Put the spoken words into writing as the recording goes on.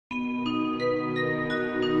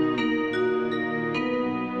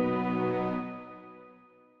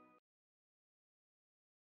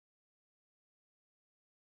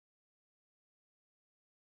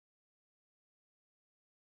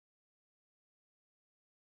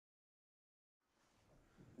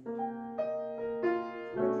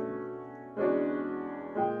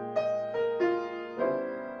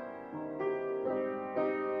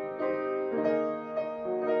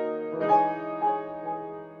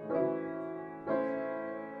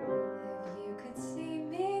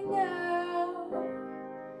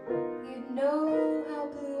Know how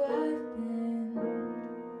blue I've been.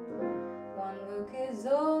 One look is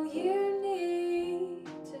all you need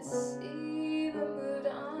to see the mood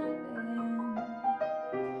I'm in.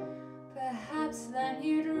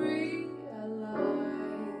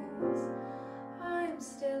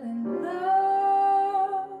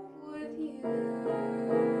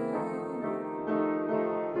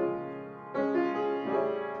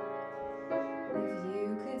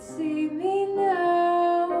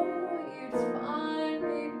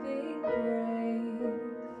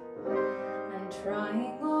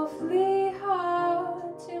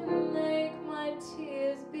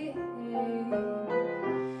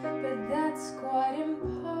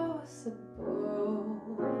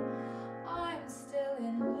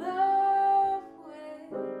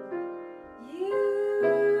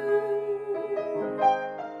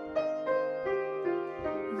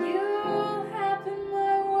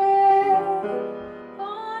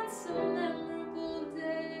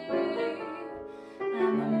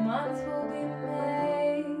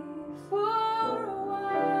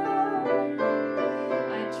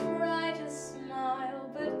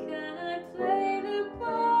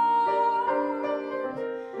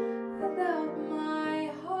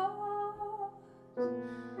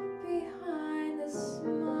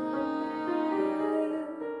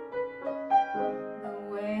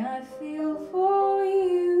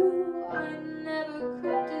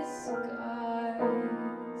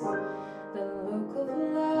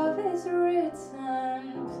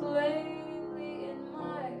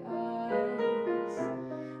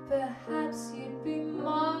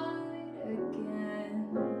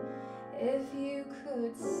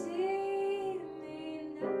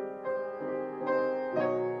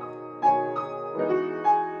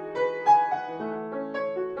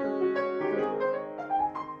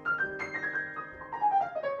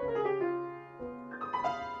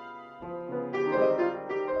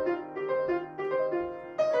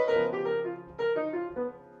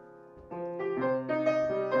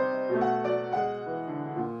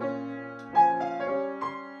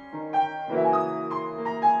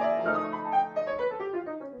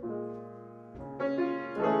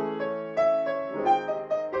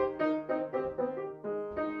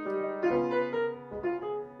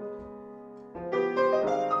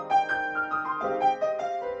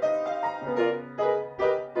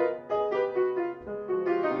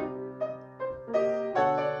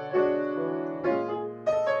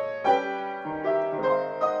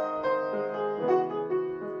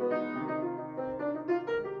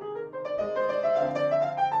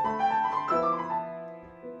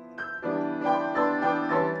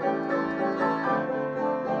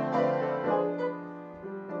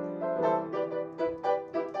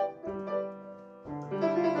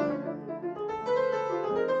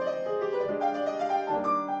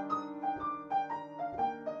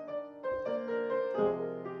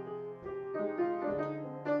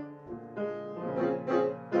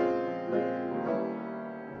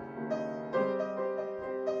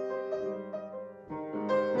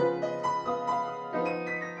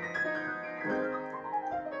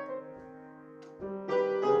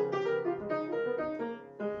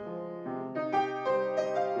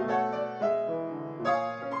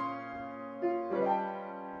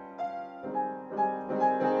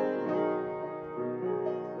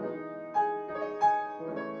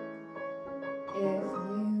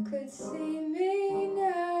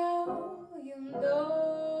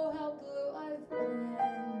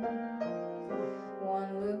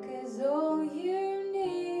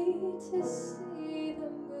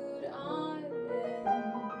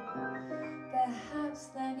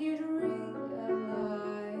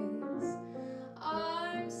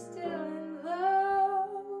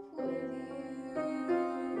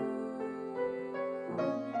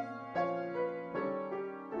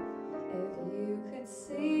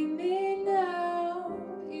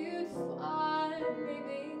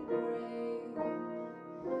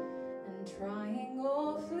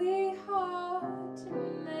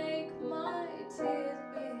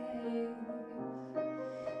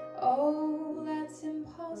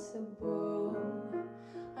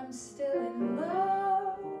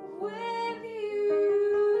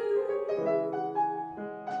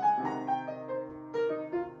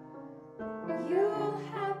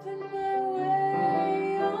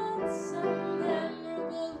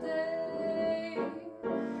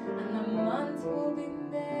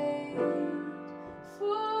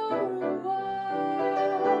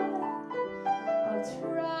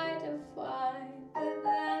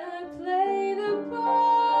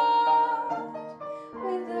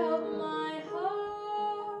 without my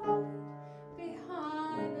heart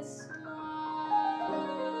behind a smile.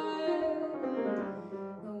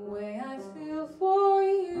 The way I feel for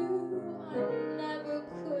you, I never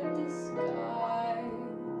could disguise.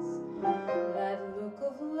 That look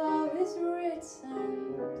of love is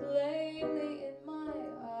written plainly in my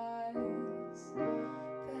eyes.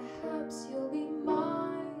 Perhaps you'll be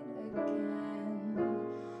mine again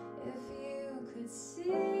if you could see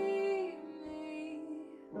me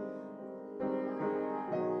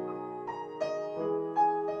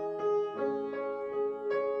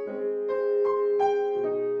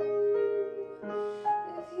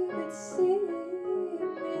if you could see me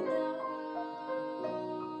now.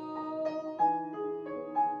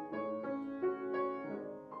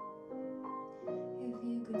 If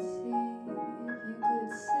you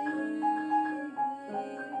could see me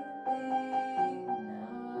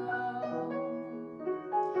now.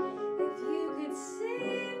 If you could see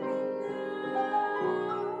me now.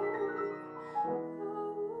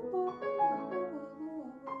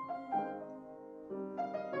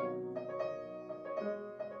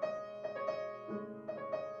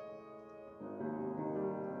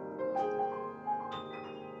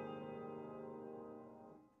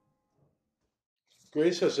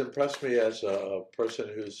 Grace has impressed me as a person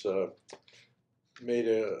who's made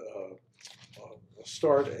a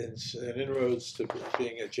start and inroads to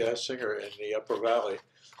being a jazz singer in the Upper Valley,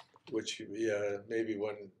 which maybe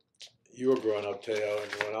when you were growing up, Teo,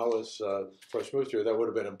 and when I was first moved here, that would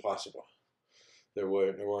have been impossible. There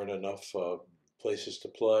weren't enough places to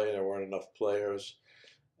play, and there weren't enough players.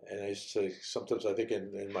 And I used to say, sometimes I think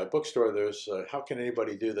in my bookstore, there's how can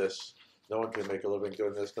anybody do this? No one can make a living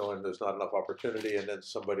doing this. There's not enough opportunity, and then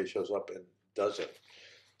somebody shows up and does it.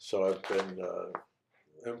 So I've been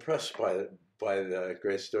impressed by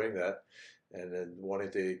Grace doing that, and then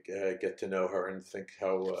wanting to get to know her and think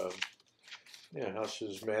how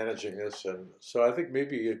she's managing this. And so I think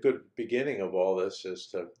maybe a good beginning of all this is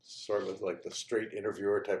to start with like the straight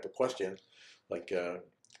interviewer type of question, like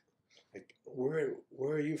where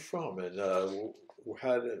are you from, and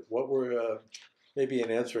what were maybe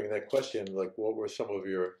in answering that question, like what were some of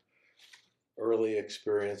your early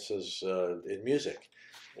experiences in music,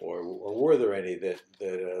 or were there any that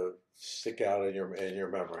stick out in your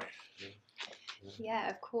memory? Yeah,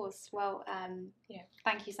 of course. Well,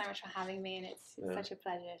 thank you so much for having me, and it's such a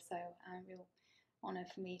pleasure. So, real honor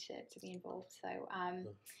for me to be involved. So,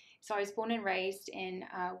 so I was born and raised in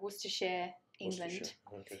Worcestershire, England,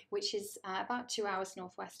 Okay. which is about 2 hours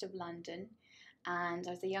northwest of London, and I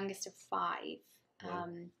was the youngest of 5.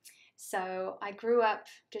 So I grew up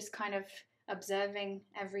just kind of observing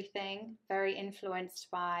everything, very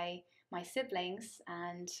influenced by my siblings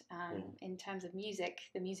and in terms of music,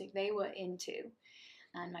 the music they were into,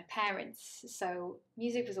 and my parents. So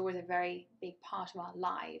music was always a very big part of our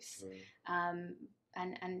lives,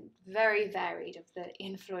 and very varied of the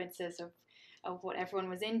influences of what everyone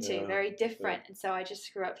was into, very different. And so I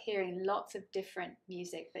just grew up hearing lots of different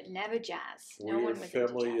music, but never jazz. Were your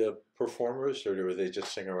family performers, or were they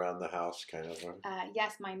just sing around the house kind of?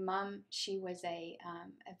 Yes, my mum, she was a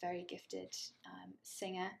very gifted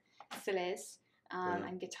singer, still is,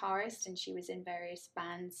 and guitarist, and she was in various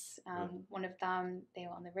bands. One of them, they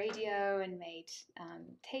were on the radio and made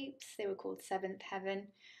tapes. They were called Seventh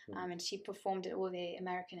Heaven, and she performed at all the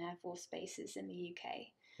American Air Force bases in the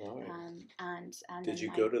UK. And did you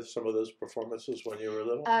go to some of those performances when you were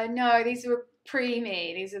little? No, these were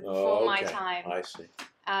pre-me. These were before my time. I see.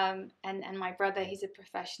 And my brother, he's a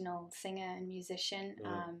professional singer and musician,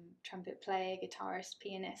 trumpet player, guitarist,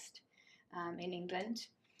 pianist, in England.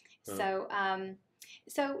 So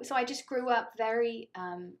I just grew up very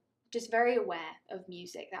aware of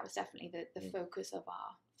music. That was definitely the focus of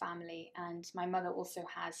our family. And my mother also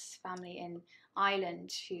has family in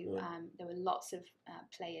Ireland who there were lots of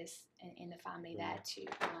players in the family there too.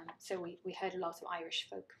 So we heard a lot of Irish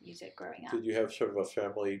folk music growing up. Did you have sort of a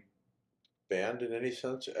family band in any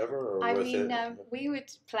sense ever? Or we would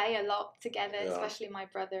play a lot together, especially my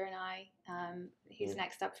brother and I. He's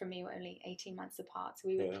next up from me. We're only 18 months apart, so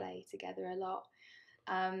we would play together a lot.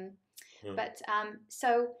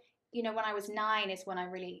 So when I was 9 is when I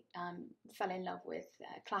really fell in love with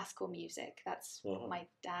classical music. That's my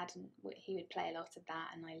dad, and he would play a lot of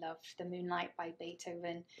that, and I loved The Moonlight by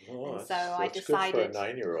Beethoven. And so I decided, good for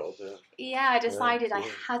a 9-year-old. I decided I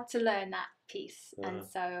had to learn that piece, and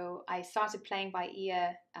so I started playing by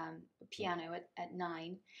ear piano at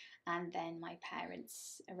 9, and then my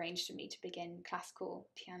parents arranged for me to begin classical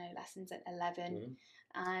piano lessons at 11,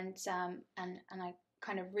 and I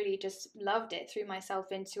kind of really just loved it, threw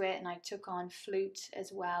myself into it, and I took on flute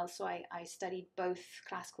as well. So I studied both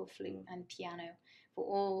classical flute and piano for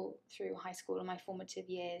all through high school and my formative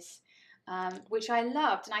years, which I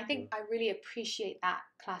loved. And I think I really appreciate that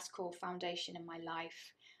classical foundation in my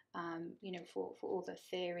life, you know, for all the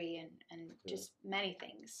theory and just many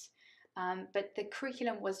things. But the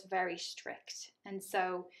curriculum was very strict. And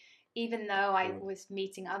so even though I was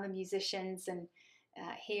meeting other musicians and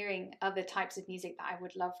hearing other types of music that I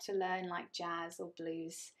would love to learn, like jazz or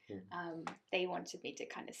blues, they wanted me to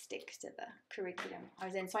kind of stick to the curriculum I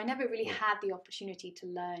was in. So I never really had the opportunity to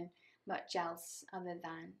learn much else other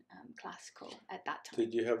than classical at that time.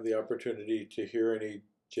 Did you have the opportunity to hear any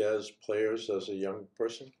jazz players as a young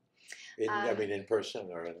person? I mean, in person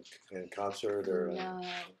or in concert or?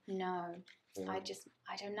 No.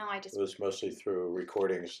 I don't know. It was mostly through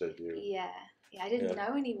recordings that you. Yeah. I didn't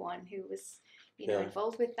know anyone who was, you know,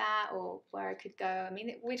 involved with that or where I could go. I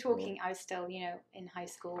mean, we're talking. I was still, you know, in high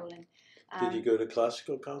school and. Did you go to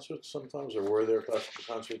classical concerts sometimes, or were there classical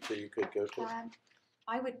concerts that you could go to?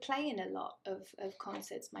 I would play in a lot of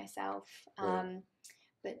concerts myself,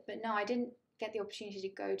 but no, I didn't get the opportunity to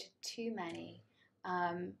go to too many.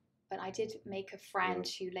 But I did make a friend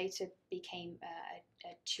who later became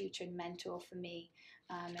a tutor and mentor for me,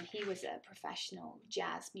 and he was a professional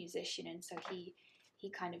jazz musician, and so he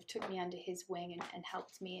kind of took me under his wing and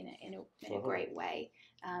helped me in a great way,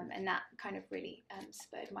 and that kind of really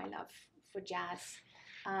spurred my love for jazz.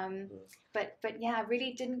 But yeah, I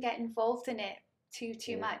really didn't get involved in it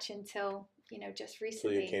too much until, you know, just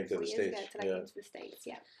recently. So you came to the States. Until I came to the States,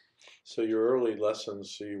 yeah. So your early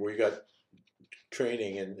lessons, you got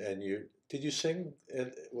training, and did you sing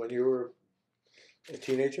when you were a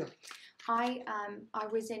teenager? I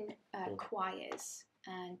was in choirs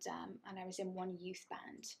and I was in one youth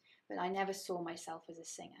band, but I never saw myself as a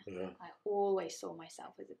singer. I always saw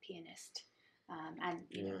myself as a pianist and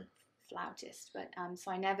you know, flautist, but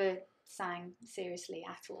so I never sang seriously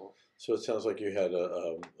at all. So it sounds like you had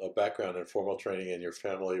a background in formal training, and your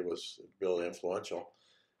family was really influential,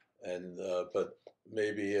 and but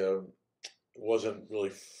maybe wasn't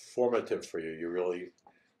really formative for you. You really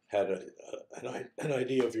had an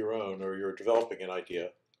idea of your own, or you're developing an idea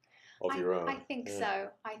of your own. I think so.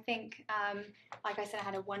 I think, like I said, I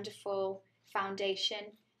had a wonderful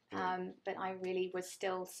foundation, but I really was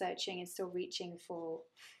still searching and still reaching for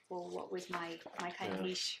what was my kind of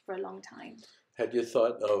niche for a long time. Had you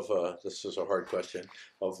thought of, this is a hard question,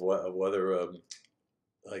 of whether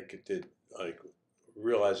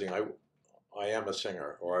realizing I am a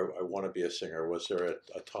singer, or I want to be a singer, was there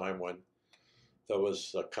a time when that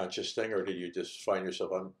was a conscious thing, or did you just find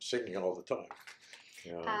yourself, I'm singing all the time?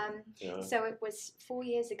 So it was 4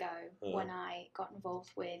 years ago when I got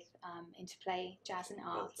involved with Interplay Jazz and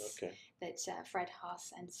Arts that Fred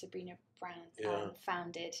Haas and Sabrina Brown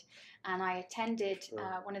founded, and I attended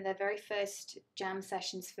one of their very first jam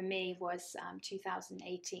sessions. For me was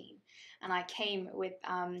 2018, and I came with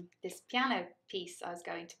this piano piece I was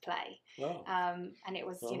going to play, and it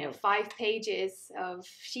was you know 5 pages of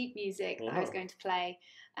sheet music that I was going to play,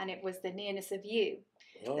 and it was The Nearness of You.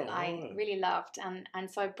 That I really loved,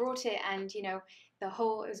 and so I brought it, and you know it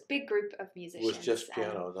was a big group of musicians. It was just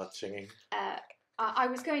piano, not singing. I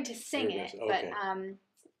was going to sing it,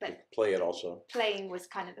 but play it also. Playing was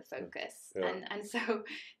kind of the focus, and so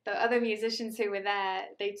the other musicians who were there,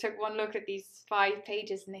 they took one look at these 5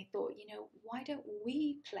 pages and they thought, you know, why don't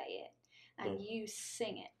we play it and you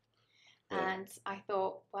sing it? And I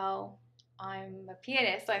thought, well, I'm a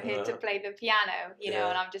pianist, so I'm here to play the piano, you know,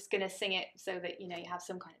 and I'm just going to sing it so that, you know, you have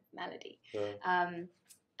some kind of melody.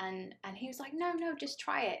 And he was like, no, just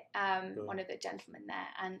try it, one of the gentlemen there.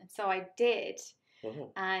 And so I did.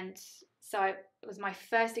 And so it was my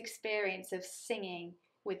first experience of singing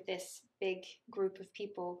with this big group of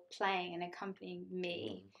people playing and accompanying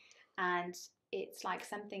me. And it's like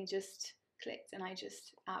something just clicked, and I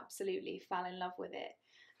just absolutely fell in love with it.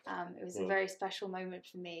 It was a very special moment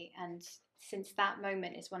for me, and since that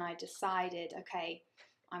moment is when I decided, okay,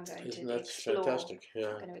 I'm going to explore. Fantastic.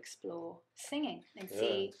 I'm going to explore singing and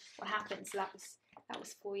see what happens. So that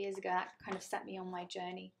was 4 years ago. That kind of set me on my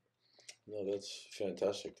journey. No, that's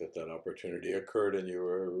fantastic that opportunity occurred and you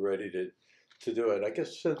were ready to do it. I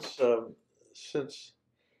guess since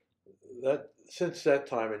that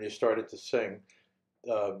time and you started to sing,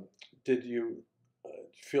 did you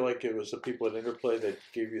feel like it was the people at Interplay that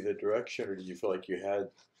gave you the direction, or did you feel like you had,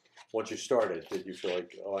 once you started, did you feel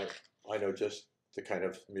like, oh, I know just the kind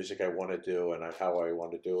of music I want to do and how I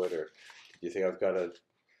want to do it, or did you think I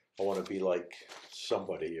want to be like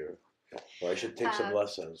somebody, or I should take some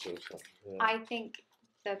lessons or something? I think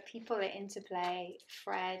the people at Interplay,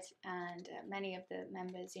 Fred, and many of the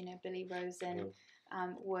members, you know, Billy Rosen,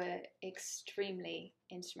 were extremely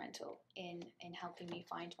instrumental in helping me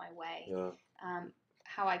find my way. Yeah.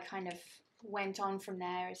 How I kind of went on from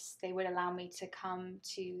there is they would allow me to come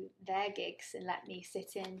to their gigs and let me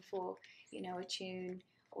sit in for, you know, a tune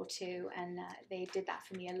or two, and they did that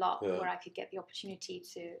for me a lot, where I could get the opportunity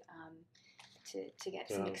to get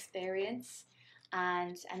some experience,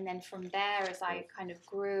 and then from there, as I kind of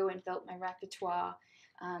grew and built my repertoire,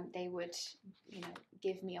 they would, you know,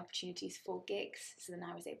 give me opportunities for gigs. So then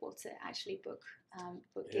I was able to actually book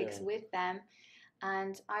gigs with them,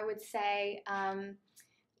 and I would say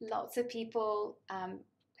lots of people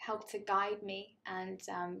help to guide me and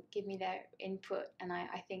give me their input, and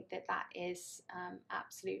I think that is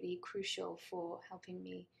absolutely crucial for helping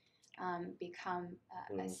me become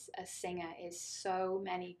a singer. Is so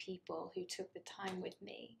many people who took the time with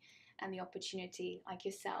me and the opportunity, like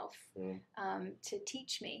yourself, to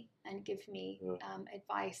teach me and give me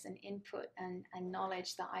advice and input and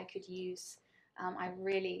knowledge that I could use. I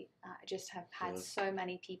really just have had so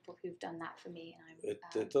many people who've done that for me. And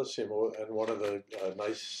it does seem, and one of the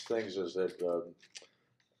nice things is that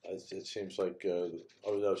it seems like I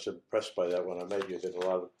was impressed by that when I met you, that a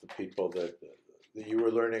lot of the people that you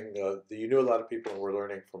were learning, you knew a lot of people and were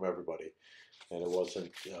learning from everybody, and it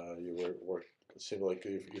wasn't, it seemed like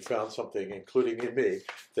you found something, including in me,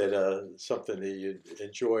 that something that you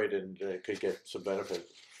enjoyed and could get some benefit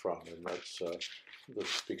from, and that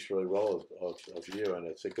speaks really well of you, and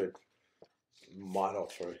it's a good model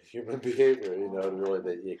for human behavior. You know, really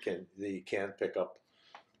that you can pick up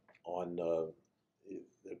on.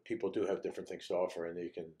 People do have different things to offer, and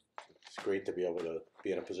it's great to be able to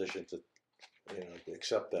be in a position to, you know,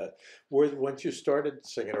 accept that. Once you started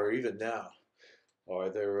singing, or even now, are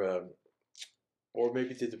there, or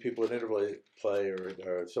maybe did the people at Interplay,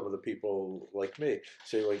 or some of the people like me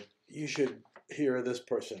say, like, you should hear this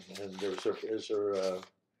person, and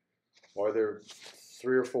are there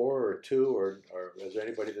 3 or 4 or 2, or is there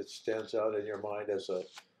anybody that stands out in your mind as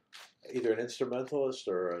either an instrumentalist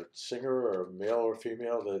or a singer, or male or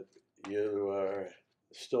female, that you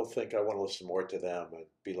still think, I want to listen more to them and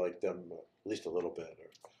be like them at least a little bit,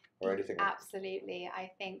 or anything like that? Absolutely. I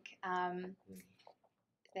think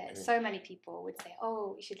that so many people would say,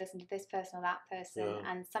 oh, you should listen to this person or that person.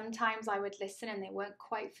 And sometimes I would listen and they weren't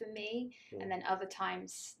quite for me. And then other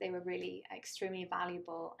times they were really extremely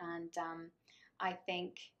valuable. And I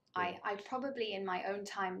think I probably in my own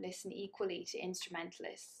time listen equally to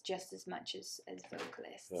instrumentalists just as much as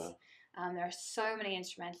vocalists. There are so many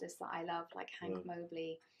instrumentalists that I love, like Hank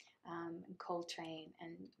Mobley, and Coltrane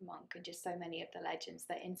and Monk, and just so many of the legends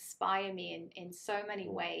that inspire me in so many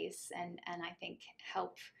ways, and I think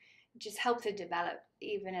help to develop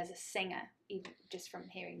even as a singer, even just from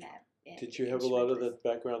hearing their. Did you have a lot of that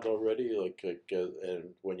background already, and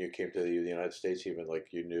when you came to the United States, even like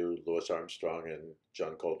you knew Louis Armstrong and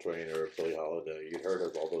John Coltrane or Billie Holiday? You'd heard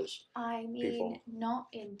of all those people? Not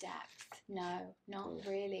in depth, no, not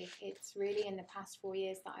really. It's really in the past 4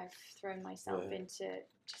 years that I've thrown myself into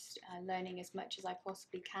just learning as much as I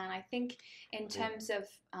possibly can. I think in terms of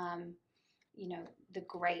you know, the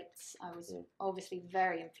greats, I was obviously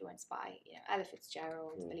very influenced by, you know, Ella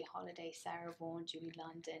Fitzgerald, Billie Holiday, Sarah Vaughan, Julie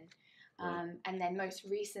London. And then most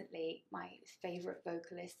recently, my favourite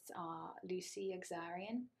vocalists are Lucy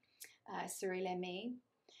Axarian, Cyril Aimé,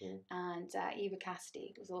 and Eva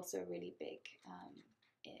Cassidy was also a really big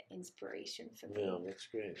inspiration for me. Yeah, that's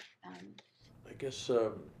great. I guess,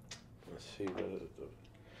 let's see,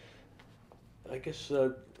 I guess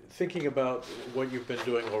thinking about what you've been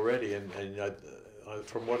doing already, and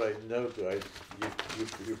from what I know,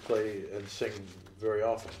 you play and sing very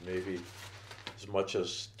often, maybe as much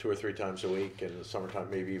as 2 or 3 times a week, in the summertime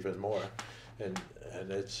maybe even more, and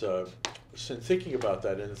it's so thinking about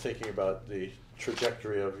that and thinking about the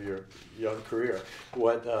trajectory of your young career,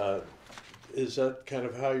 what is that kind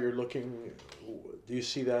of how you're looking? Do you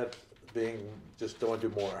see that being just don't do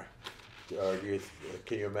more, or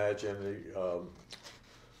can you imagine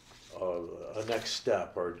a next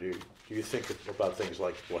step, or do you think about things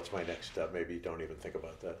like, what's my next step? Maybe you don't even think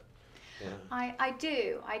about that. Yeah. I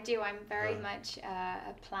do. I'm very much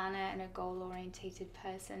a planner and a goal-orientated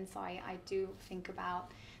person, so I do think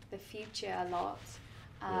about the future a lot.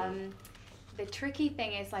 the tricky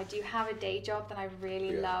thing is I do have a day job that I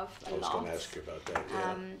really love a lot. I was going to ask you about that.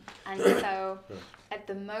 Yeah. And so at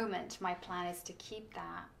the moment, my plan is to keep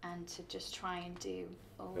that and to just try and do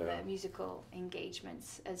all the musical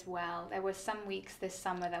engagements as well. There were some weeks this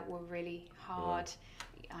summer that were really hard.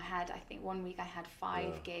 I think one week I had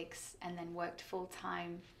 5 gigs and then worked full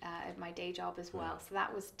time at my day job as well. So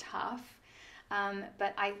that was tough.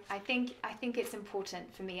 But I think it's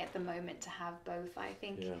important for me at the moment to have both. I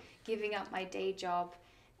think giving up my day job,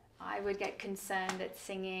 I would get concerned that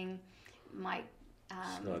singing might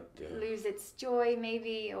lose its joy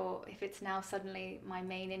maybe, or if it's now suddenly my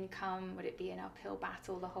main income, would it be an uphill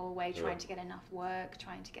battle the whole way, trying to get enough work,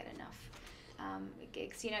 trying to get enough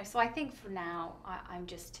gigs, So I think for now I'm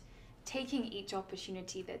just taking each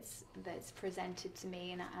opportunity that's presented to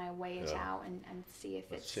me, and I weigh it out and see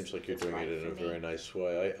if it seems like you're doing right it in a me. very nice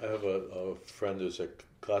way. I have a friend who's a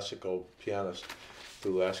classical pianist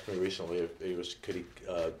who asked me recently if could he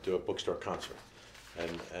do a bookstore concert,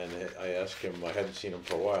 and I asked him. I hadn't seen him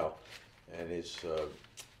for a while, and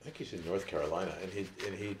I think he's in North Carolina, and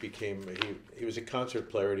he was a concert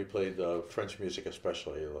player, and he played French music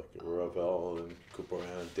especially, like Ravel and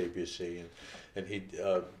Couperin and Debussy, and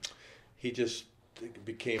he just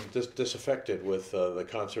became disaffected with the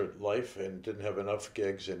concert life and didn't have enough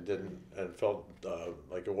gigs and felt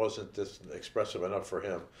like it wasn't expressive enough for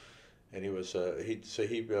him, and he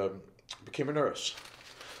became a nurse,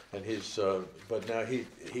 and but now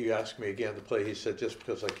he asked me again to play. He said, just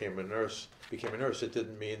because I became a nurse, it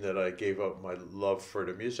didn't mean that I gave up my love for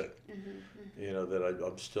the music. That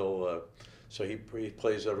I'm still. So he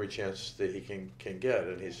plays every chance that he can get,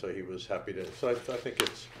 and he was happy to. So I think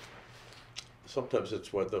sometimes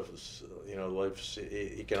it's what life's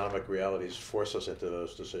economic realities force us into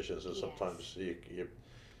those decisions, and sometimes you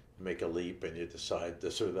make a leap and you decide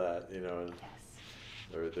this or that,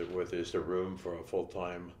 or whether there's the room for a full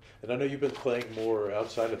time. And I know you've been playing more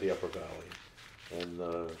outside of the Upper Valley, and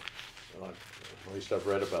at least I've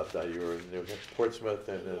read about that. You were in Portsmouth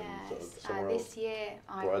and somewhere else. This year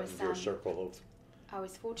broadened your circle of. I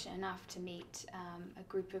was fortunate enough to meet a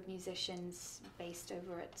group of musicians based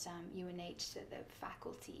over at UNH, the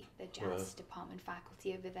faculty, the jazz department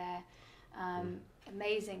faculty over there.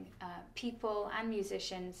 Amazing people and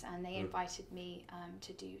musicians, and they invited me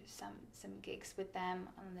to do some gigs with them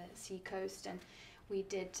on the seacoast, and we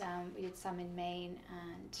did some in Maine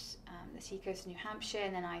and the seacoast in New Hampshire,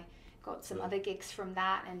 and then I got some other gigs from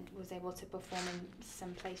that and was able to perform in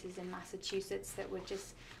some places in Massachusetts that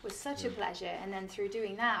was such a pleasure. And then through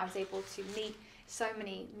doing that, I was able to meet so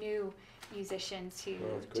many new musicians who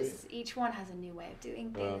each one has a new way of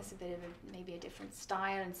doing things, a bit of maybe a different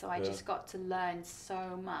style, and so I just got to learn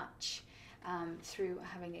so much through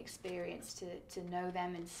having the experience to know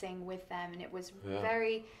them and sing with them, and it was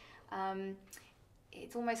very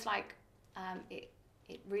it's almost like it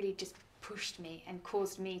really just pushed me and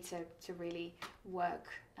caused me to really work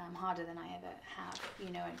harder than I ever have,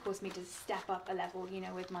 and caused me to step up a level,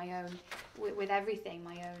 with my own, with everything,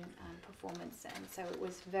 my own performance. And so it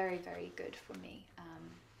was very, very good for me,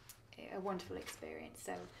 a wonderful experience.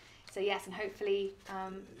 So yes, and hopefully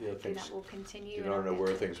that will continue. You don't know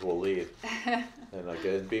where things will lead. And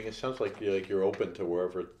again, it sounds like you're open to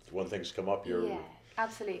wherever when things come up.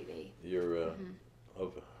 Absolutely. You're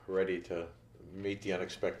ready to meet the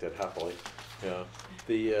unexpected happily.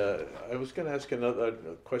 I was going to ask another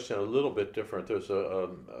question a little bit different. There's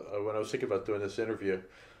when I was thinking about doing this interview,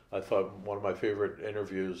 I thought one of my favorite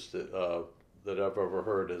interviews that I've ever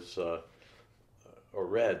heard is or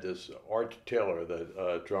read is Art Taylor,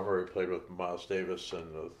 the drummer who played with Miles Davis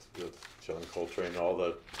and with John Coltrane and all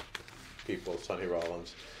the people, Sonny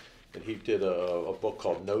Rollins, and he did a book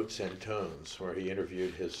called Notes and Tones, where he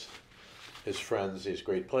interviewed his friends, these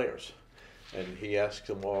great players. And he asked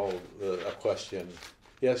them all a question.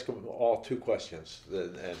 He asked them all 2 questions,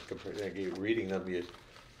 and reading them, you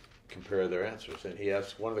compare their answers. And he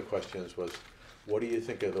asked, one of the questions was, what do you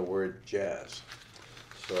think of the word jazz?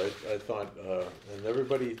 So I thought, and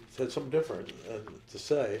everybody had something different to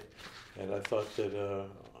say, and I thought that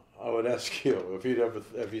I would ask you,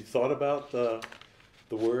 have you thought about the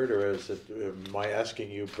word, or am I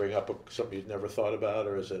asking you bring up something you'd never thought about,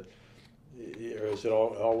 or is it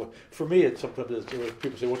all for me? It's sometimes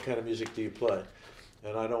people say, what kind of music do you play?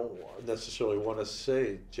 And I don't necessarily want to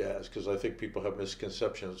say jazz, because I think people have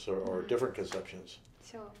misconceptions or different conceptions.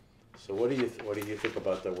 Sure. So what do you think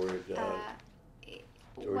about that word?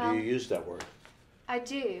 Or do you use that word? I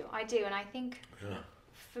do, and I think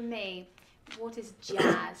for me, what is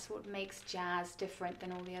jazz? What makes jazz different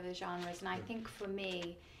than all the other genres? And I think for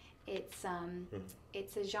me, it's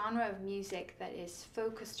a genre of music that is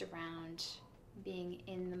focused around being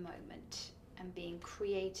in the moment and being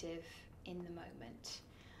creative in the moment.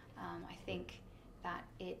 I think that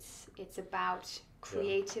it's about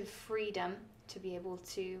creative freedom to be able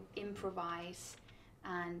to improvise,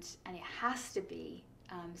 and it has to be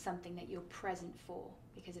something that you're present for,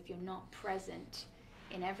 because if you're not present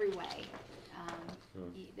in every way,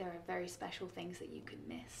 there are very special things that you can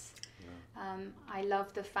miss. I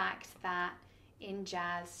love the fact that in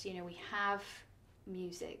jazz, you know, we have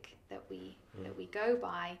music that we go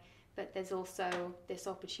by, but there's also this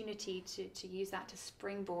opportunity to use that to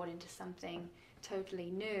springboard into something totally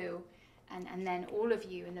new, and then all of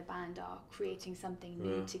you in the band are creating something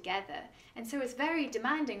new together. And so it's very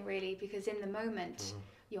demanding, really, because in the moment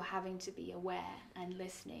you're having to be aware and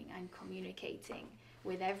listening and communicating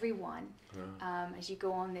with everyone as you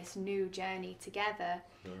go on this new journey together.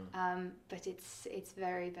 But it's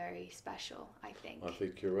very, very special, I think. I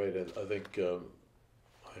think you're right. I think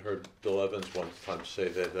I heard Bill Evans one time say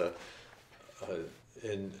that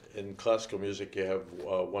in classical music you have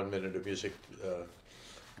 1 minute of music.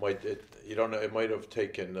 You don't know. It might have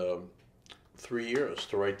taken 3 years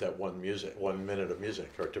to write that 1 minute of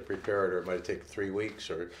music, or to prepare it, or it might take 3 weeks,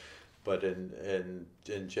 but in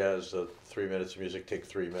jazz, 3 minutes of music take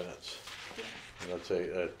 3 minutes. And I'd say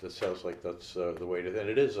that sounds like that's the way to, and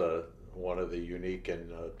it is one of the unique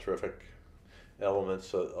and terrific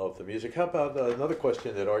elements of the music. How about another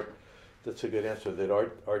question that's a good answer, that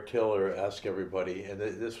Art Taylor asked everybody, and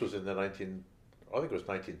this was in the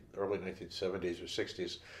early 1970s or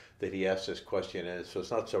 60s, that he asked this question, and so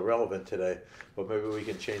it's not so relevant today, but maybe we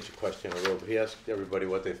can change the question a little bit. He asked everybody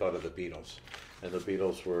what they thought of the Beatles, and the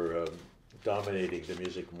Beatles were dominating the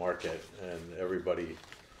music market, and everybody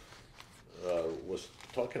was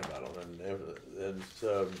talking about them. And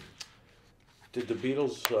did the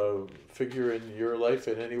Beatles figure in your life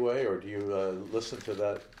in any way, or do you listen to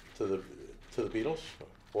the Beatles,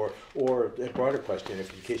 or a broader question, in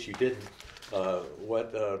case you didn't?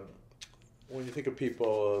 When you think of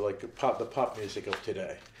people like the pop music of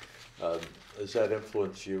today, does that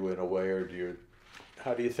influence you in a way, or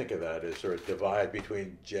how do you think of that? Is there a divide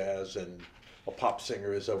between jazz, and a pop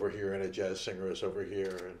singer is over here and a jazz singer is over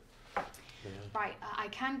here? Right, I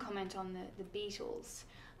can comment on the Beatles.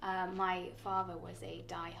 My father was a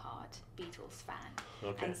die-hard Beatles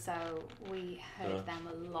fan, and so we heard them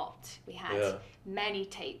a lot. We had many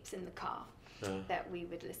tapes in the car that we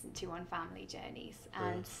would listen to on family journeys,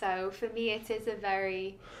 and so for me it is a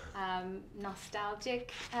very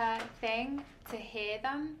nostalgic thing to hear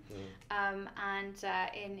them. And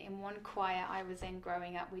in one choir I was in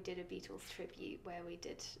growing up, we did a Beatles tribute where we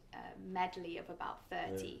did a medley of about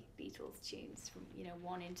 30 Beatles tunes from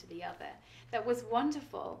one into the other. That was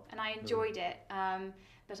wonderful, and I enjoyed it,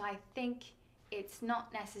 but I think it's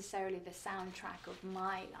not necessarily the soundtrack of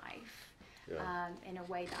my life. In a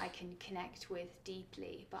way that I can connect with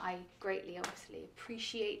deeply, but I greatly, obviously,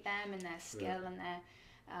 appreciate them and their skill and their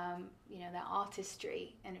their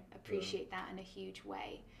artistry, and appreciate that in a huge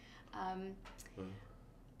way. And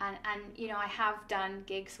I have done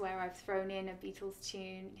gigs where I've thrown in a Beatles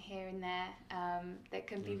tune here and there that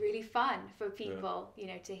can be really fun for people,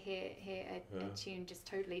 to hear a tune just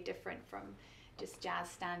totally different from just jazz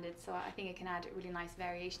standards. So I think it can add a really nice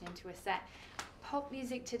variation into a set. Pop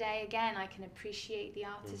music today, again, I can appreciate the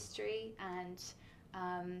artistry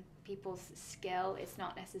and people's skill. It's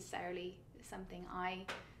not necessarily something I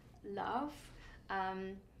love,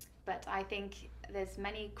 but I think there's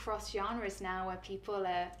many cross genres now where people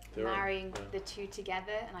are marrying the two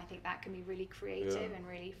together, and I think that can be really creative and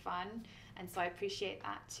really fun, and so I appreciate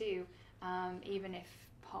that too, even if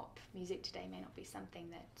pop music today may not be something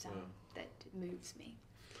that moves me.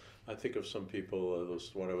 I think of some people,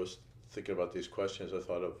 when I was thinking about these questions, I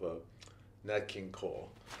thought of Nat King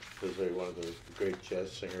Cole, who's one of the great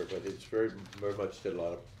jazz singer, but it's very much did a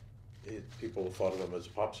lot of, people thought of him as a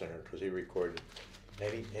pop singer because he recorded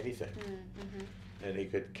anything, and he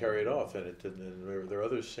could carry it off, and it didn't. And there are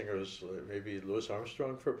other singers, maybe Louis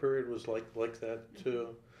Armstrong for a period was like that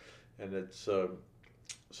too, and it's so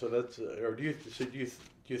that's. Or do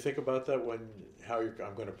you think about that when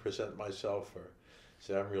I'm going to present myself, or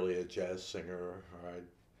say I'm really a jazz singer,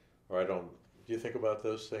 or I don't? Do you think about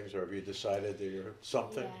those things, or have you decided that you're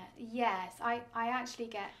something? Yes, I actually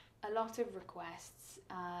get a lot of requests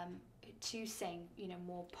to sing,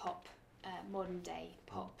 more pop, modern day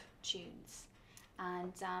pop tunes,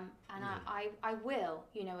 and I will,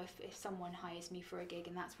 if someone hires me for a gig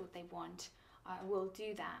and that's what they want, I will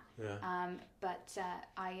do that. But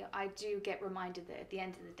I do get reminded that at the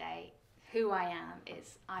end of the day, who I am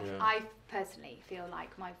is I personally feel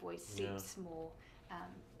like my voice suits more.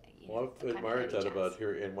 Well, I've admired that about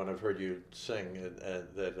here, and when I've heard you sing, and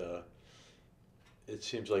that it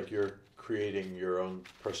seems like you're creating your own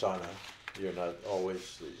persona. You're not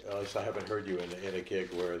always, at least I haven't heard you in a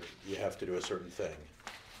gig where you have to do a certain thing.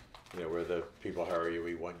 You know, where the people hire you,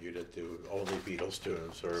 we want you to do only Beatles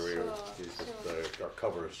tunes or or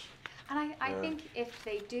covers. And I think if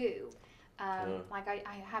they do, like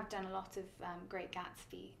I have done a lot of Great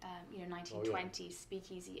Gatsby, 1920s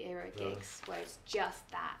speakeasy era gigs where it's just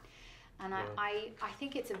that. And I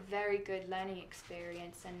think it's a very good learning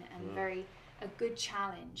experience and very a good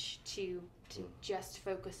challenge to just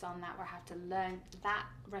focus on that or have to learn that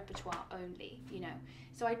repertoire only,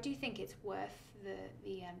 So I do think it's worth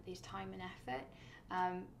the time and effort.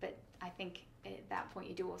 But I think at that point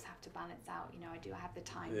you do also have to balance out, I do have the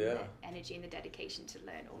time and the energy and the dedication to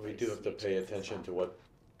learn all We those do have to pay attention well. to what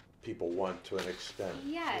people want to an extent.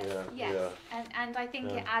 Yes. And I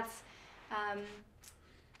think it adds,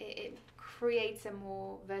 it creates a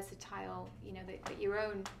more versatile, that your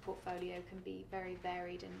own portfolio can be very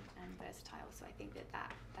varied and versatile. So I think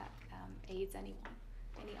that aids any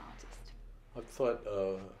artist. I've thought,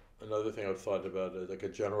 another thing I've thought about is like a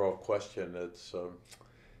general question that's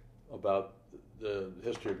about the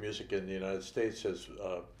history of music in the United States is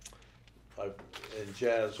in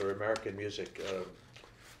jazz or American music,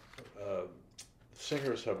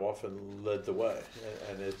 singers have often led the way,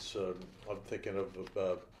 and it's I'm thinking of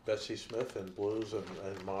Bessie Smith in blues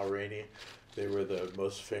and Ma Rainey. They were the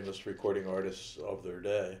most famous recording artists of their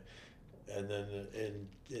day. And then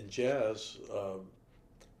in jazz,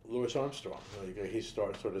 Louis Armstrong, he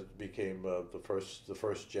sort of became the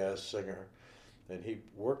first jazz singer, and he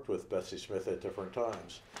worked with Bessie Smith at different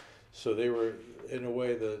times. So they were, in a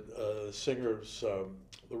way, the singers.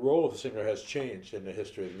 The role of the singer has changed in the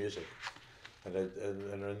history of music, and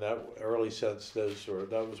in that early sense,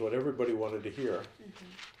 that was what everybody wanted to hear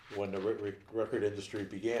when the record industry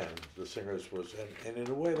began. The singers was, and in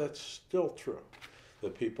a way, that's still true. The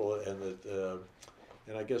people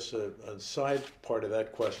and I guess a side part of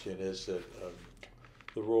that question is that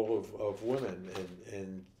the role of women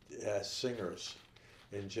in as singers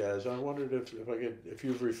in jazz. I wondered if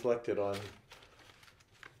you've reflected on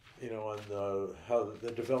how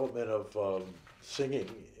the development of singing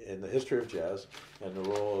in the history of jazz and the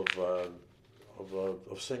role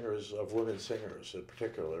of singers, of women singers in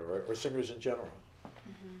particular, or singers in general.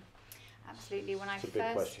 Absolutely. When I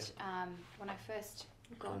first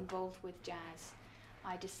got involved with jazz,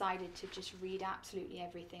 I decided to just read absolutely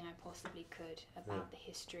everything I possibly could about the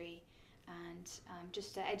history and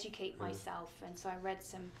just to educate myself. And so I read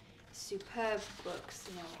some superb books,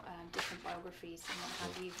 different biographies and what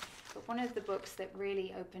have you. But one of the books that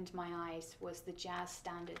really opened my eyes was The Jazz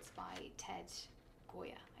Standards by Ted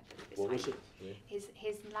Goya, I believe. What was it? Yeah.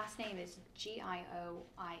 His last name is Gioia. Oh,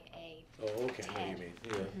 okay. Ted. What do you mean?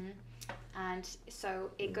 Yeah. And so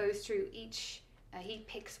it goes through each. He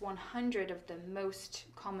picks 100 of the most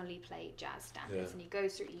commonly played jazz standards, and he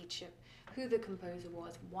goes through each of who the composer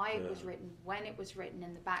was, why it was written, when it was written,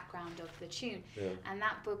 and the background of the tune. And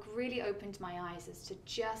that book really opened my eyes as to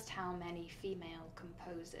just how many female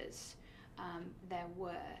composers there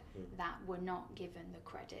were that were not given the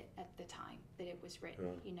credit at the time that it was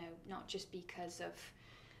written. Not just because of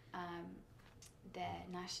their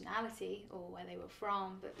nationality or where they were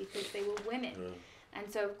from, but because they were women. And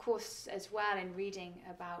so, of course, as well, in reading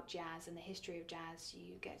about jazz and the history of jazz,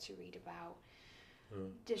 you get to read about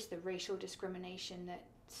just the racial discrimination that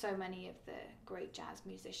so many of the great jazz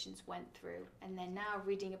musicians went through. And then now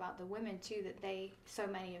reading about the women, too, that so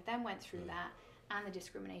many of them went through that, and the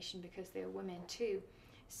discrimination because they were women, too.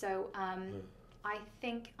 So I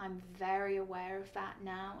think I'm very aware of that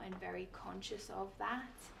now and very conscious of that.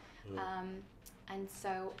 And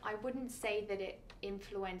so I wouldn't say that it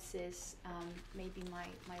influences maybe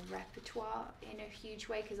my repertoire in a huge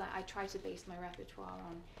way, because I try to base my repertoire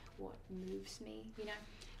on what moves me,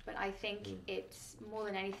 But I think it's more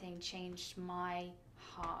than anything changed my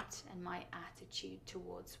heart and my attitude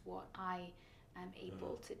towards what I am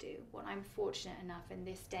able to do, what I'm fortunate enough in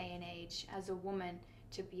this day and age as a woman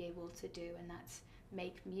to be able to do, and that's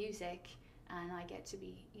make music, and I get to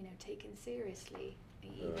be, taken seriously,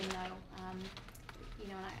 even though, and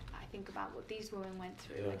I think about what these women went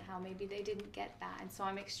through and how maybe they didn't get that, and so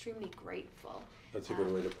I'm extremely grateful. That's a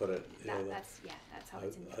good way to put it. That's how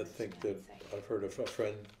it's influenced. I think that I've heard of a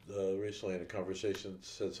friend recently in a conversation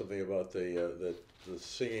said something about that the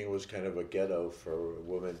singing was kind of a ghetto for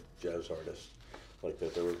women jazz artists, like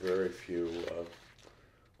that there were very few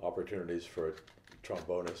opportunities for a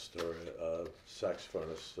trombonist or a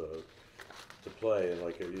saxophonist to play, and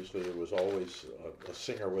like usually it was always a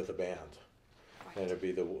singer with a band, and it'd be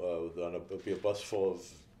it'd be a bus full of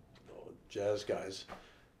jazz guys,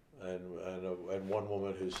 and one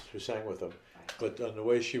woman who sang with them, but the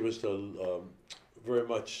way she was very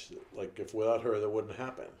much like if without her that wouldn't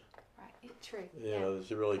happen. True. You know,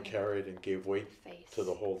 she really carried and gave weight to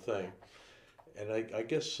the whole thing. And I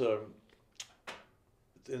guess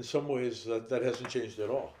in some ways that hasn't changed at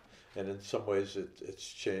all. And in some ways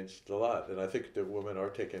it's changed a lot. And I think that women are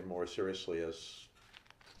taken more seriously as...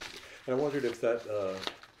 And I wondered if that...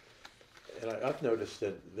 and I've noticed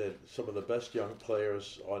that some of the best young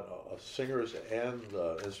players, singers and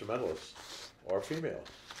instrumentalists, are female.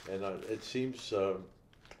 And it seems...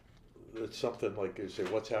 it's something like you say,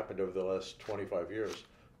 what's happened over the last 25 years?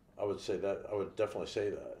 I would definitely say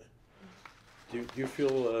that. Do you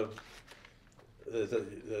feel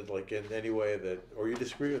that like in any way that, or you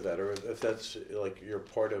disagree with that, or if that's like you're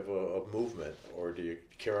part of a movement, or do you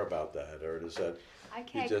care about that, or does that? I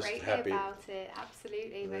care greatly about it,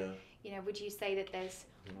 absolutely. But you know, would you say that there's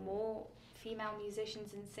more female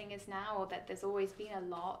musicians and singers now, or that there's always been a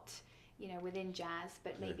lot? You know, within jazz,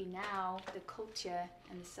 but maybe now the culture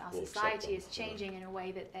and our society is changing in a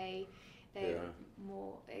way that they're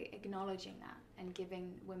more acknowledging that and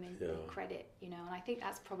giving women credit, you know, and I think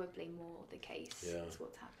that's probably more the case. That's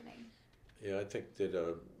what's happening. Yeah, I think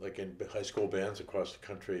that like in high school bands across the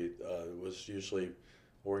country, it was usually,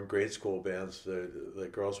 or in grade school bands, the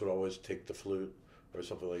girls would always take the flute or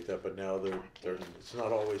something like that, but now it's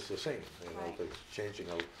not always the same. You know, it's changing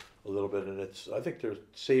a little bit, and I think they're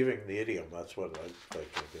saving the idiom. That's what I think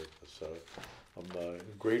they did. So I'm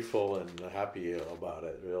grateful and happy about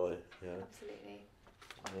it, really. Yeah. Absolutely.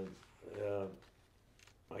 And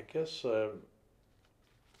I guess I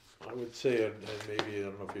would say, and maybe I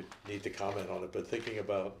don't know if you need to comment on it, but thinking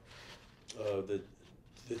about the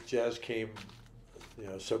jazz came, you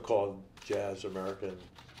know, so-called jazz, American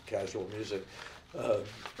casual music,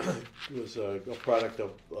 was a product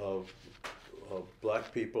of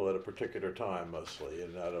black people at a particular time, mostly,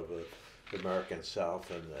 and out of the American South,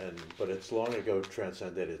 but it's long ago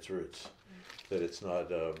transcended its roots. That it's not,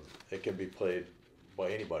 it can be played by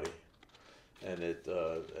anybody, and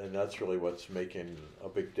and that's really what's making a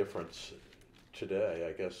big difference today.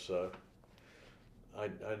 I guess I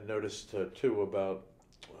noticed too about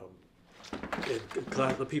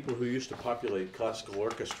the people who used to populate classical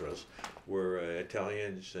orchestras were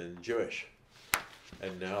Italians and Jewish,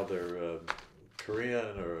 and now they're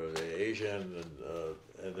Korean or Asian,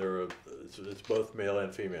 and it's both male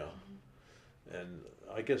and female. And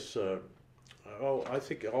I guess I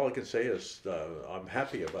think all I can say is I'm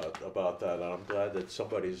happy about that, and I'm glad that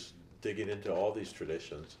somebody's digging into all these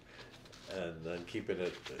traditions and keeping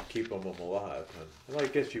them alive. And I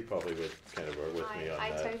guess you probably would kind of are with me on that.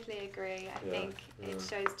 I totally agree. I think it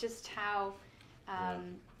shows just how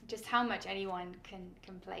much anyone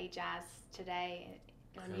can play jazz today.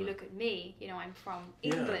 When you look at me, you know, I'm from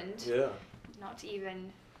England, not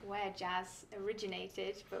even where jazz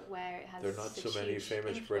originated, but where it has. There are not so many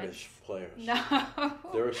famous influence. British players. No.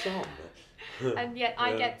 There are some. And yet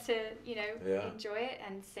I get to, you know, enjoy it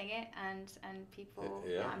and sing it, and people,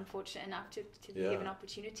 I'm fortunate enough to be given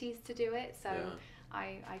opportunities to do it, so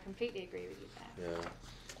I completely agree with you there. Yeah.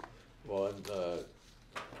 Well, and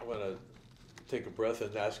I want to take a breath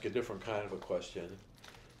and ask a different kind of a question.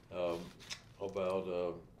 About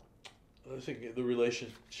I think the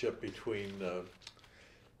relationship between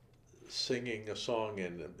singing a song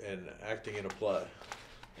and acting in a play,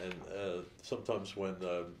 and sometimes when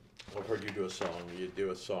I've heard you do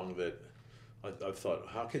a song that I've thought,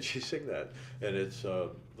 how can she sing that? And it's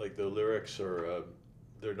like the lyrics are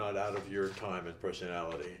they're not out of your time and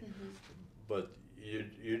personality, but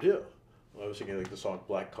you do. I was thinking like the song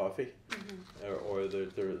Black Coffee, or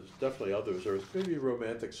there's definitely others, or maybe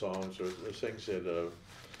romantic songs, or things that,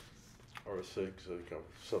 or things like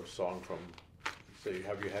some song from, say,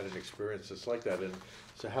 have you had an experience that's like that? And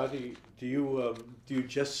so how do you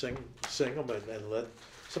just sing them and let,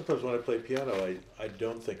 sometimes when I play piano, I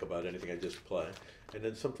don't think about anything, I just play. And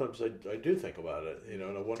then sometimes I do think about it, you know,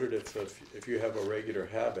 and I wondered if you have a regular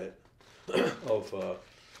habit of,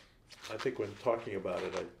 I think when talking about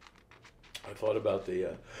it, I thought about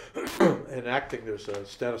the, in acting there's a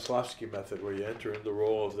Stanislavski method where you enter in the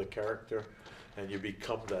role of the character and you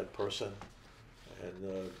become that person.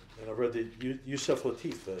 And I read that Yusef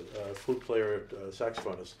Lateef, a flute player,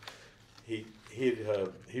 saxophonist, he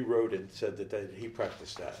wrote and said that he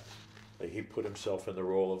practiced that. Like he put himself in the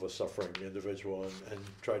role of a suffering individual and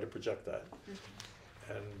tried to project that.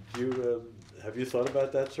 And have you thought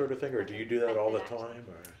about that sort of thing, or do you do that all the Method time?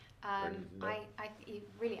 No? You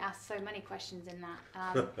really asked so many questions in that.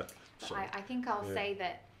 I think I'll say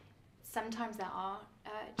that sometimes there are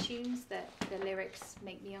tunes that the lyrics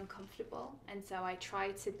make me uncomfortable, and so I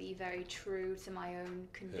try to be very true to my own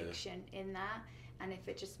conviction in that. And if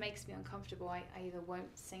it just makes me uncomfortable, I either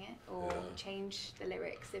won't sing it or change the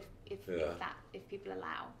lyrics if people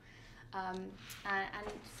allow. And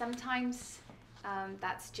sometimes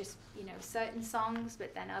that's just certain songs,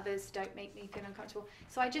 but then others don't make me feel uncomfortable.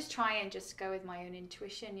 So I just try and just go with my own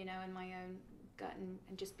intuition, and my own gut,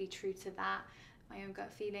 and just be true to that, my own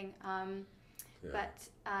gut feeling. But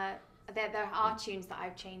there are tunes that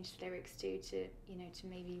I've changed lyrics to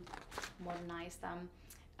maybe modernize them.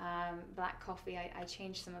 Black Coffee, I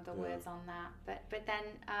changed some of the words on that, but then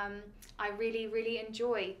I really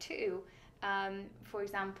enjoy too. For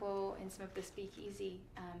example, in some of the Speakeasy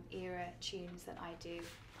era tunes that I do,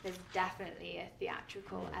 there's definitely a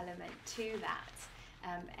theatrical element to that,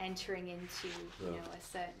 entering into a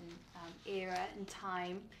certain era and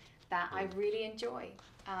time that I really enjoy.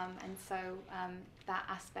 And so that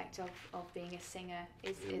aspect of being a singer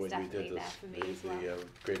is definitely there for me as well. The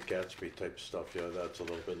Great Gatsby type stuff, that's a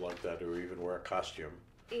little bit like that, or even wear a costume.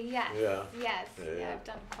 Yes, yes. I've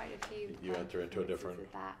done quite a few. You enter into a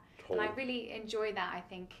different that. And I really enjoy that. I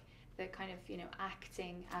think the kind of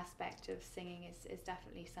acting aspect of singing is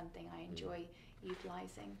definitely something I enjoy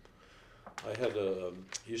utilizing. I had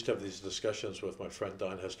used to have these discussions with my friend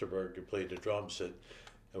Don Hesterberg, who played the drums, and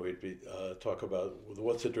we'd be talk about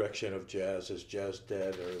what's the direction of jazz. Is jazz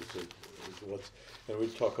dead, or is what's? And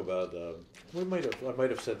we'd talk about. I might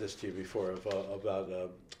have said this to you before about.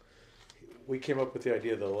 We came up with the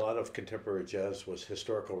idea that a lot of contemporary jazz was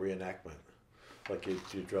historical reenactment. Like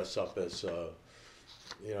you dress up as,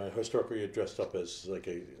 historically you dressed up as like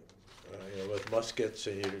with muskets,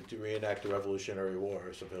 and you reenact the Revolutionary War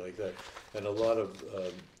or something like that. And a lot of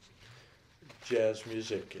jazz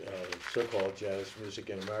music, so-called jazz music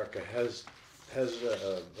in America, has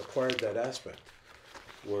acquired that aspect.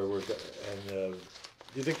 Do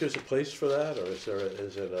you think there's a place for that, or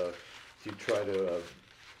do you try to?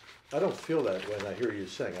 I don't feel that when I hear you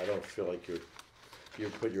sing. I don't feel like you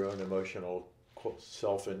put your own emotional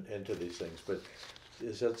self into these things, but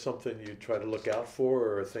is that something you try to look out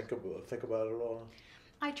for or think about at all?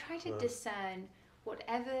 I try to discern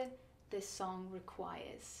whatever the song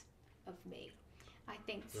requires of me. I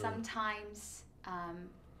think sometimes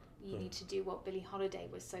you need to do what Billie Holiday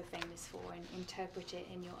was so famous for, and interpret it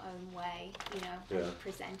in your own way, and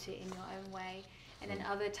present it in your own way. And then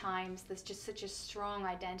other times there's just such a strong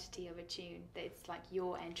identity of a tune that it's like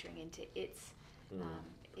you're entering into its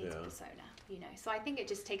persona, So I think it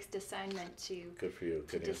just takes discernment to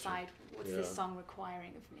decide what's this song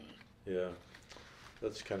requiring of me. Yeah,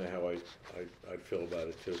 that's kind of how I feel about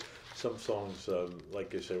it too. Some songs,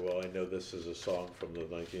 like you say, well, I know this is a song from the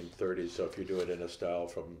 1930s, so if you do it in a style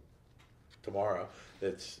from tomorrow,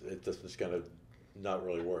 it's going to not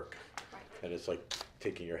really work. Right. And it's like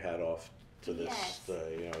taking your hat off to this,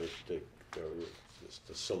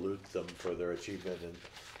 to salute them for their achievement, and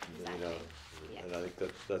and I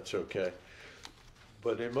think that's okay.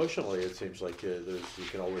 But emotionally, it seems like you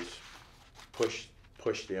can always push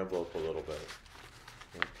the envelope a little bit.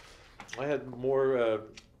 I had more,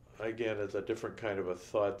 again, as a different kind of a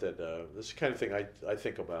thought that this is the kind of thing I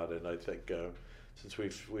think about, and I think since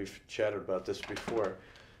we've chatted about this before,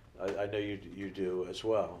 I know you do as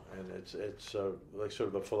well, and it's like sort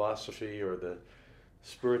of the philosophy or the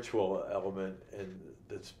spiritual element, and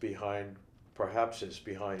that's behind,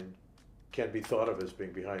 can be thought of as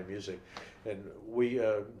being behind music, and we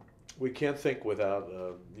can't think without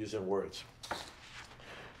using words,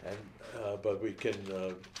 and but we can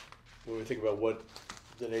when we think about what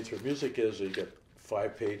the nature of music is, you get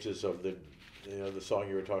 5 pages of the song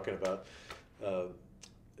you were talking about.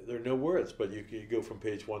 There are no words, but you go from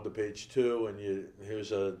page 1 to page 2, and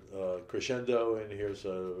here's a crescendo, and here's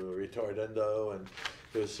a ritardendo, and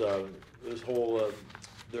there's whole.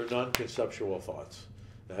 They're non-conceptual thoughts.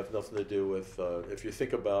 They have nothing to do with if you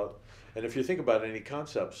think about any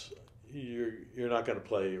concepts, you're not going to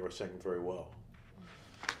play or sing very well.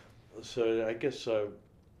 So I guess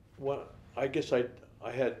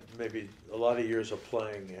I had maybe a lot of years of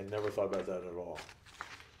playing and never thought about that at all,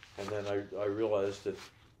 and then I realized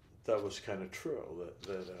that was kind of true,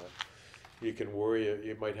 that you can worry,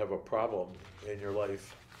 you might have a problem in your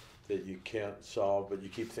life that you can't solve, but you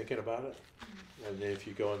keep thinking about it. And if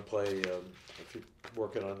you go and play, if you're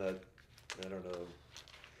working on that, I don't know,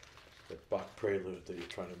 that Bach prelude that you're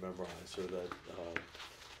trying to memorize, or that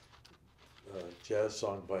jazz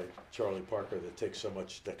song by Charlie Parker that takes so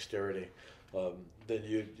much dexterity, then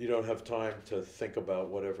you don't have time to think about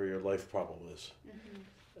whatever your life problem is.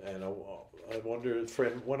 And I wonder,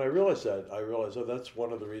 when I realized that, I realized, oh, that's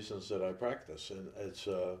one of the reasons that I practice, and it's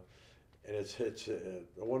I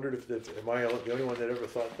wondered if am I the only one that ever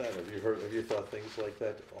thought that? Have you thought things like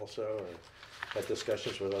that also, or had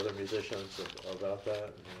discussions with other musicians about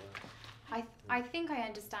that? I think I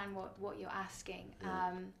understand what you're asking.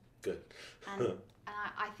 Good. And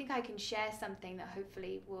I think I can share something that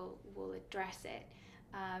hopefully will address it.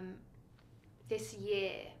 This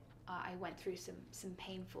year, I went through some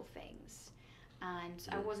painful things, and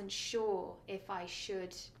I wasn't sure if I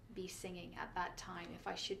should be singing at that time, if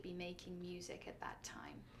I should be making music at that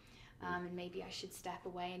time, and maybe I should step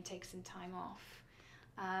away and take some time off.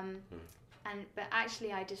 But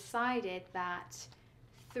actually, I decided that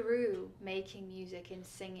through making music and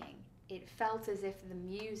singing, it felt as if the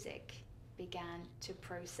music began to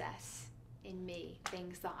process in me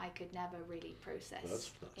things that I could never really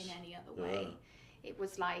process in any other way. It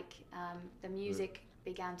was like the music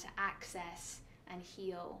began to access and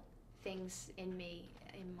heal things in me,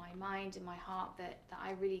 in my mind, in my heart, that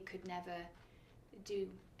I really could never do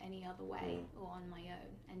any other way or on my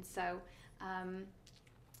own. And so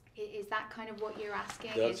is that kind of what you're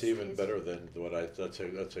asking? That's even better than what that's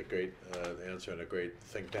a great answer and a great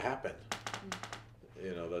thing to happen.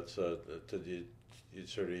 You know, that's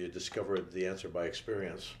you discovered the answer by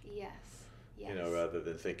experience. Yes. You know, rather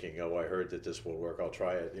than thinking, oh, I heard that this will work, I'll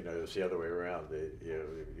try it. You know, it's the other way around.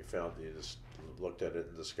 You just looked at it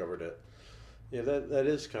and discovered it. Yeah, that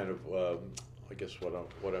is kind of, I guess, what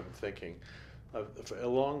I'm thinking.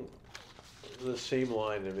 Along the same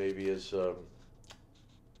line, and maybe is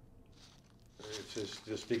it's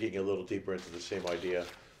just digging a little deeper into the same idea,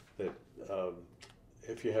 that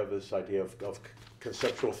if you have this idea of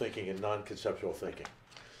conceptual thinking and non-conceptual thinking,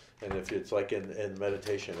 and if it's like in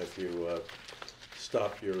meditation, if you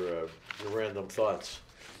stop your random thoughts,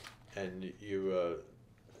 and you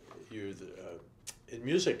in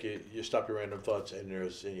music you stop your random thoughts, and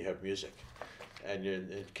you have music, and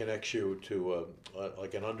it connects you to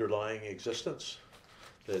like an underlying existence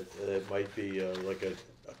that might be like a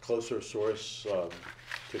closer source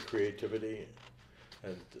to creativity.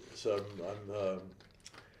 And so I'm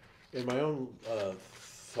in my own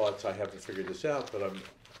thoughts, I haven't figured this out, but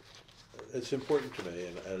it's important to me,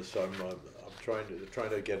 and as I'm trying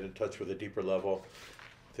to get in touch with a deeper level.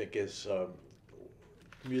 I think is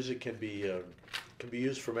music can be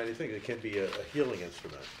used for many things. It can be a healing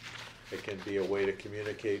instrument. It can be a way to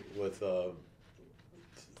communicate with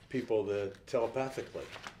people telepathically,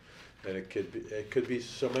 and it could be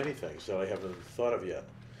so many things that I haven't thought of yet.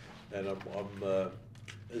 And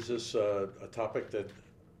is this a topic that?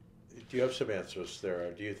 Do you have some answers there?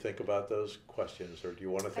 Or do you think about those questions, or do you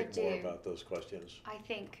want to think more about those questions? I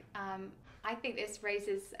think this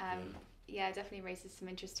raises, definitely raises some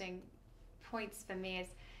interesting points for me. Is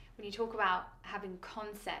when you talk about having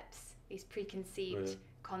concepts, these preconceived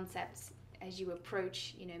concepts as you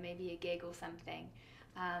approach, maybe a gig or something.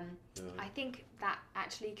 I think that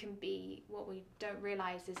actually can be what we don't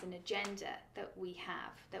realize is an agenda that we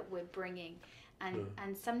have, that we're bringing,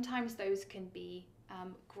 and sometimes those can be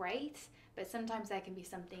great, but sometimes there can be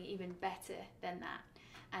something even better than that.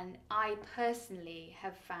 And I personally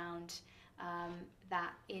have found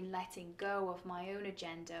that in letting go of my own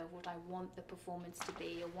agenda, what I want the performance to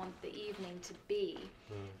be or want the evening to be,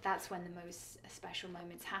 that's when the most special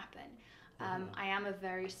moments happen. I am a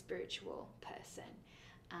very spiritual person,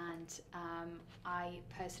 and I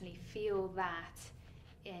personally feel that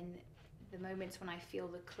in the moments when I feel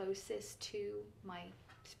the closest to my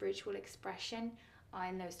spiritual expression are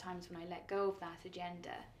in those times when I let go of that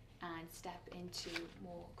agenda and step into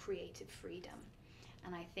more creative freedom.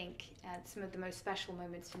 And I think some of the most special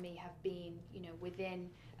moments for me have been, within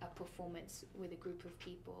a performance with a group of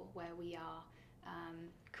people where we are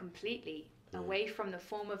completely away from the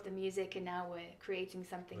form of the music, and now we're creating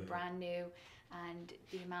something brand new, and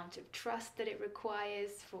the amount of trust that it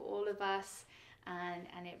requires for all of us,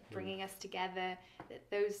 and it bringing us together. That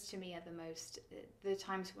those to me are the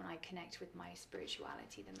times when I connect with my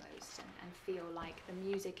spirituality the most, and feel like the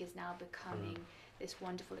music is now becoming this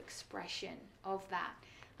wonderful expression of that.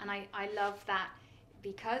 And I love that,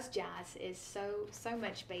 because jazz is so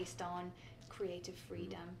much based on creative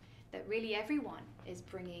freedom, that really everyone is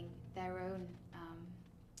bringing their own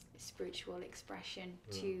spiritual expression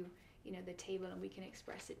to the table, and we can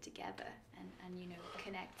express it together, and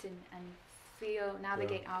connect and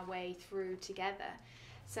navigate our way through together.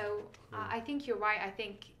 So I think you're right. I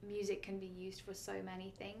think music can be used for so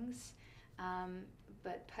many things,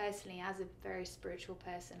 but personally, as a very spiritual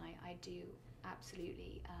person, I do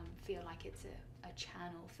absolutely feel like it's a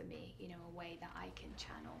channel for me, you know, a way that I can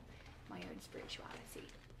channel my own spirituality.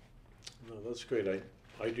 No, that's great.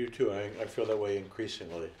 I do too. I feel that way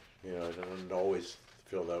increasingly. You know, I don't always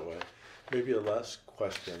feel that way. Maybe the last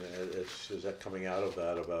question is that coming out of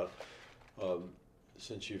that about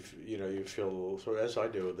since you feel sort of as I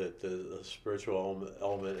do that the spiritual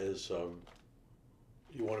element is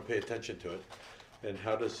you want to pay attention to it, and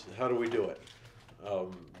how do we do it?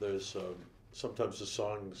 There's sometimes the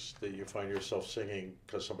songs that you find yourself singing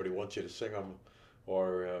because somebody wants you to sing them,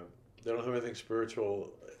 or they don't have anything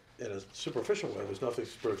spiritual in a superficial way. There's nothing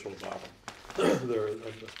spiritual about them.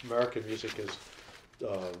 American music is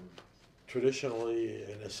traditionally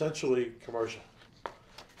and essentially commercial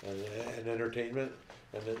and entertainment,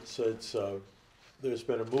 and it's there's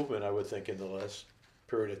been a movement, I would think, in the last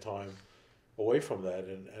period of time away from that,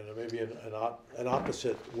 and maybe an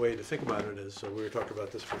opposite way to think about it is we were talking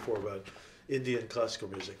about this before about Indian classical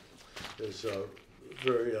music is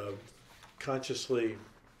very consciously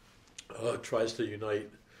tries to unite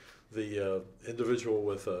the individual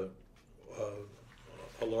with a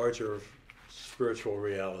larger spiritual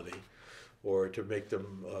reality, or to make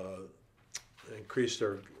them increase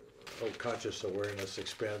their conscious awareness,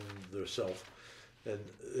 expand their self. And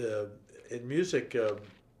in music,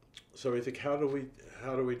 so we think, how do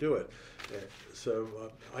we do it? So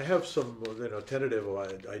I have some tentative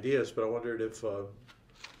ideas, but I wondered if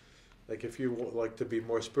like if you like to be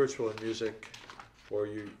more spiritual in music, or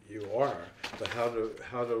you are, but how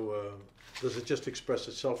does it just express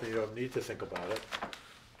itself and you don't need to think about it?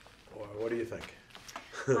 Or what do you think?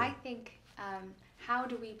 I think how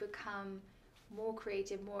do we become more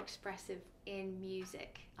creative, more expressive in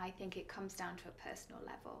music? I think it comes down to a personal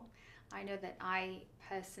level. I know that I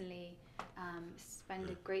personally spend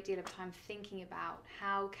a great deal of time thinking about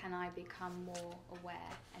how can I become more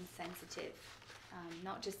aware and sensitive,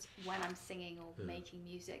 not just when I'm singing or making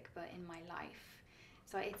music, but in my life.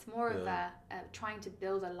 So it's more of a trying to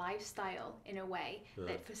build a lifestyle in a way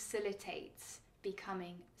that facilitates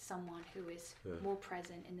becoming someone who is more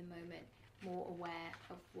present in the moment, more aware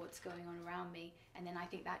of what's going on around me. And then I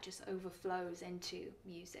think that just overflows into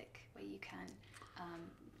music, where you can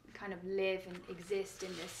kind of live and exist in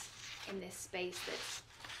this space that's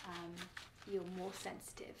you're more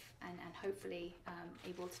sensitive and hopefully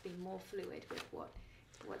able to be more fluid with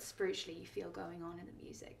what spiritually you feel going on in the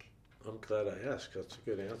music. I'm glad I asked. That's a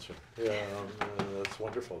good answer. Yeah, that's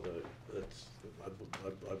wonderful.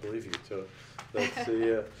 I believe you too. That's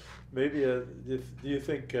the maybe. Do you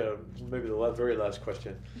think maybe the very last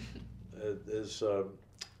question is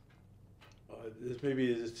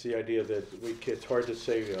maybe it's the idea that it's hard to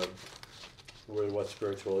say what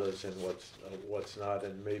spiritual is and what's not,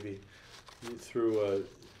 and maybe through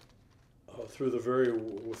the very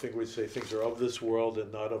thing we say things are of this world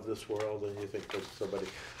and not of this world, and you think that somebody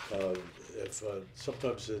if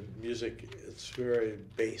sometimes in music it's very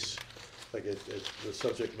base, like the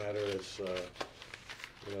subject matter is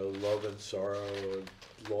love and sorrow and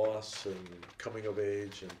loss and coming of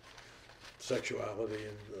age and sexuality,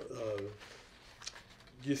 and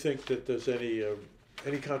do you think that there's any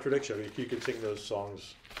contradiction? I mean, you can sing those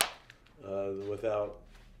songs without.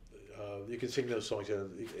 You can sing those songs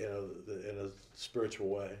in a spiritual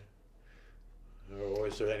way, or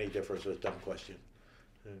is there any difference? It's a dumb question.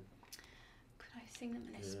 Could I sing them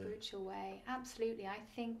in a spiritual way? Absolutely. I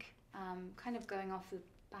think, kind of going off the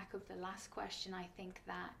back of the last question, I think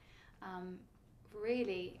that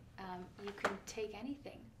really you can take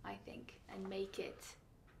anything, I think, and make it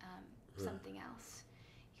something else.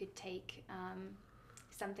 You could take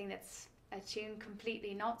something that's a tune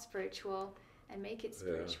completely not spiritual and make it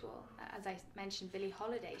spiritual. As I mentioned, Billie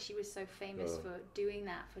Holiday, she was so famous for doing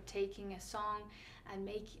that, for taking a song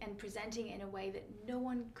and presenting it in a way that no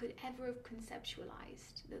one could ever have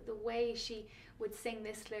conceptualized. The way she would sing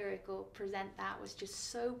this lyric or present that was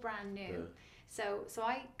just so brand new. So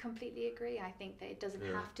I completely agree. I think that it doesn't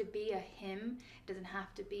have to be a hymn. It doesn't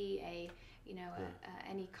have to be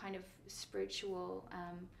any kind of spiritual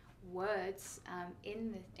words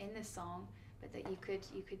in the song, but that you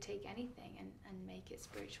could take anything and make it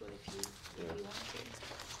spiritual if you want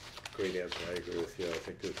to. Great answer. I agree with you. I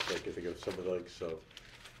think it's like you think of somebody like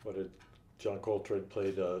what did John Coltrane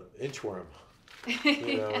played Inchworm, and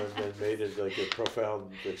then made it like a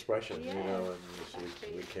profound expression, and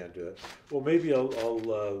we can't do it. Well, maybe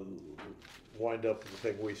I'll wind up the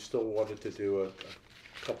thing. We still wanted to do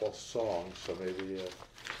a couple songs, so maybe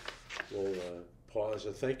we'll pause,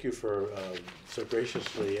 and thank you for so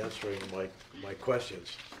graciously answering my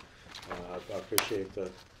questions. I appreciate the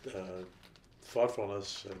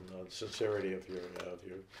thoughtfulness and sincerity of your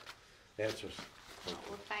answers.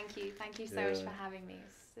 Well, thank you so much Yeah. for having me.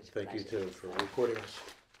 It's such a Thank you pleasure. too for recording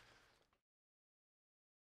us.